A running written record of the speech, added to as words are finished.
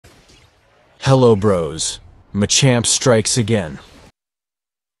Hello bros, Machamp strikes again.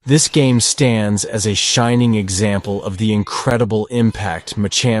 This game stands as a shining example of the incredible impact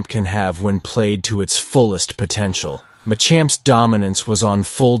Machamp can have when played to its fullest potential. Machamp's dominance was on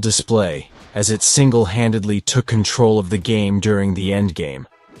full display, as it single-handedly took control of the game during the endgame,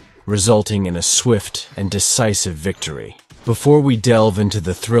 resulting in a swift and decisive victory. Before we delve into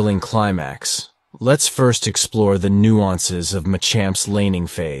the thrilling climax, let's first explore the nuances of Machamp's laning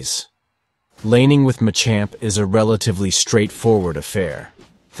phase. Laning with Machamp is a relatively straightforward affair,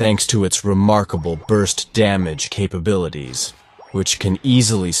 thanks to its remarkable burst damage capabilities, which can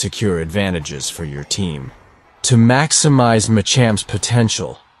easily secure advantages for your team. To maximize Machamp's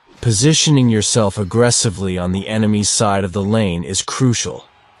potential, positioning yourself aggressively on the enemy's side of the lane is crucial.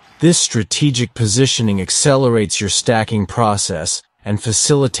 This strategic positioning accelerates your stacking process and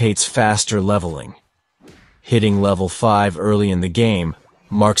facilitates faster leveling. Hitting level 5 early in the game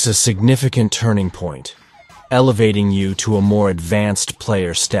marks a significant turning point, elevating you to a more advanced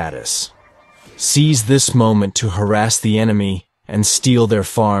player status. Seize this moment to harass the enemy and steal their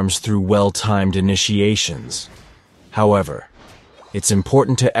farms through well-timed initiations. However, it's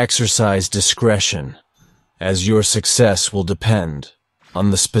important to exercise discretion, as your success will depend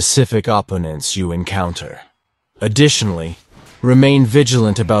on the specific opponents you encounter. Additionally, remain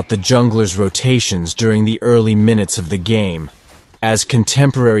vigilant about the jungler's rotations during the early minutes of the game, as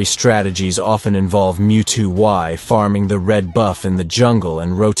contemporary strategies often involve Mewtwo Y farming the red buff in the jungle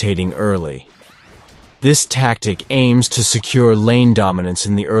and rotating early. This tactic aims to secure lane dominance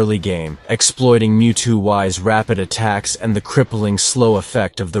in the early game, exploiting Mewtwo Y's rapid attacks and the crippling slow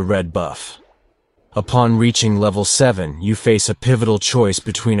effect of the red buff. Upon reaching level 7, you face a pivotal choice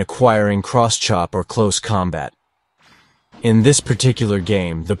between acquiring cross-chop or close combat. In this particular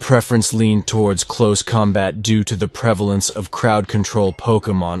game, the preference leaned towards close combat due to the prevalence of crowd control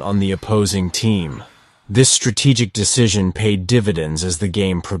Pokémon on the opposing team. This strategic decision paid dividends as the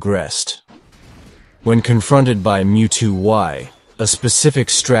game progressed. When confronted by Mewtwo Y, a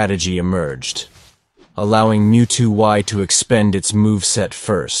specific strategy emerged, allowing Mewtwo Y to expend its moveset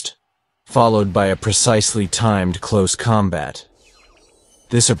first, followed by a precisely timed close combat.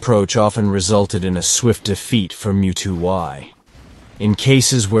 This approach often resulted in a swift defeat for Mewtwo Y. In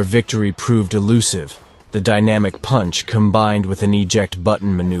cases where victory proved elusive, the dynamic punch combined with an eject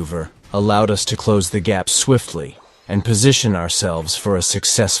button maneuver allowed us to close the gap swiftly and position ourselves for a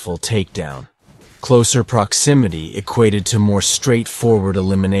successful takedown. Closer proximity equated to more straightforward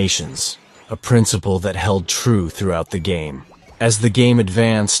eliminations, a principle that held true throughout the game. As the game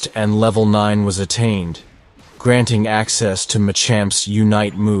advanced and level 9 was attained, granting access to Machamp's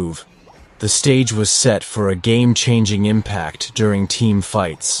Unite move, the stage was set for a game-changing impact during team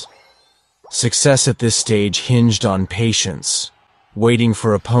fights. Success at this stage hinged on patience, waiting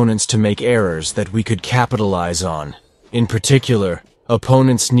for opponents to make errors that we could capitalize on. In particular,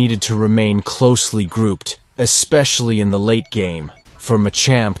 opponents needed to remain closely grouped, especially in the late game, for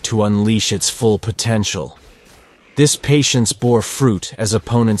Machamp to unleash its full potential. This patience bore fruit as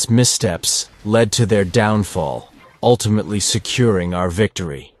opponents' missteps led to their downfall, ultimately securing our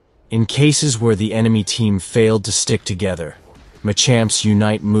victory. In cases where the enemy team failed to stick together, Machamp's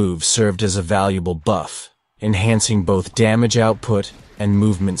Unite move served as a valuable buff, enhancing both damage output and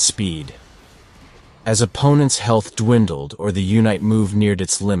movement speed. As opponents' health dwindled or the Unite move neared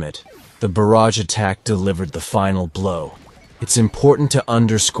its limit, the barrage attack delivered the final blow. It's important to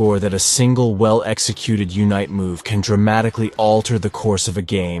underscore that a single well-executed Unite move can dramatically alter the course of a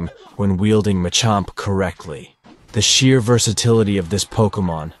game when wielding Machamp correctly. The sheer versatility of this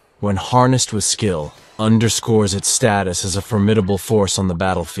Pokémon, when harnessed with skill, underscores its status as a formidable force on the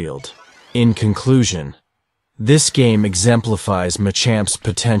battlefield. In conclusion, this game exemplifies Machamp's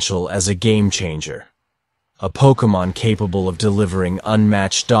potential as a game-changer, a Pokémon capable of delivering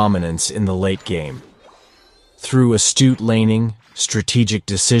unmatched dominance in the late game. Through astute laning, strategic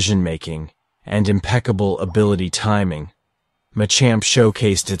decision-making, and impeccable ability timing, Machamp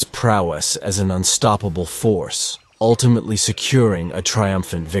showcased its prowess as an unstoppable force, ultimately securing a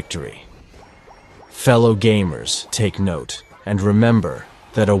triumphant victory. Fellow gamers, take note, and remember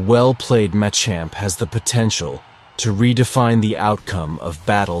that a well-played Machamp has the potential to redefine the outcome of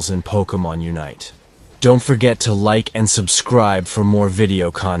battles in Pokémon Unite. Don't forget to like and subscribe for more video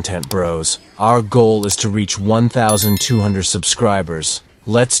content, bros. Our goal is to reach 1,200 subscribers.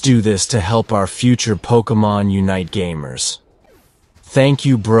 Let's do this to help our future Pokémon Unite gamers. Thank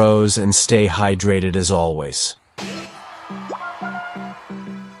you, bros, and stay hydrated as always.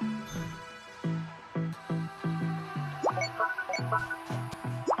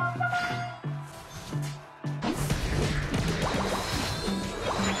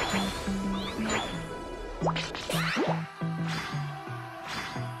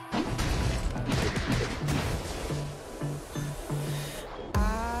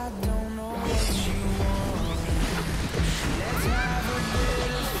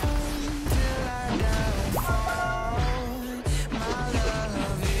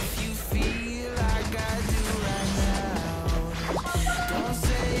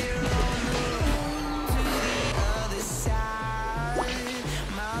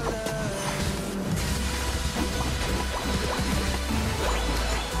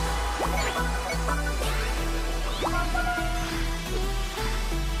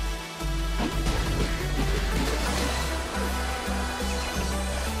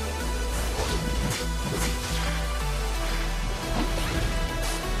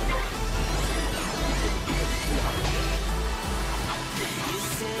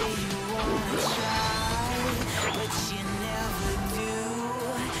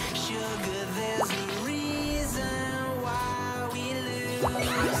 there's a reason why we lose.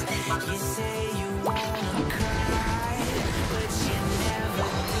 You say you wanna cry, but you never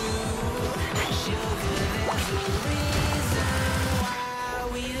do. Sugar, there's a reason why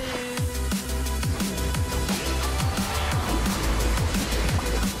we lose.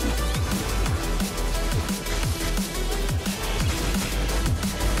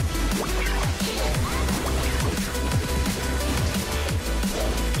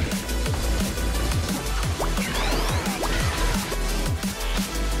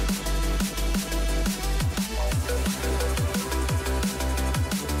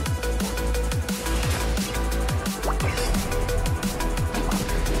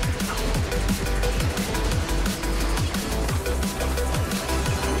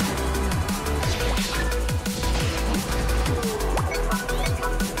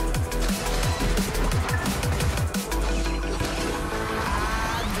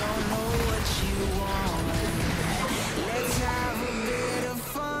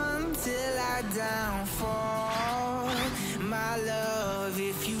 Downfall, my love,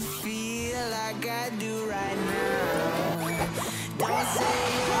 if you feel like I do right now, don't say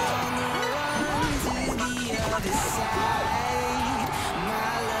you're on the run to the other side,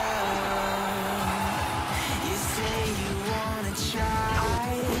 my love. You say you wanna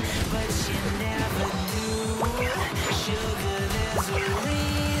try, but you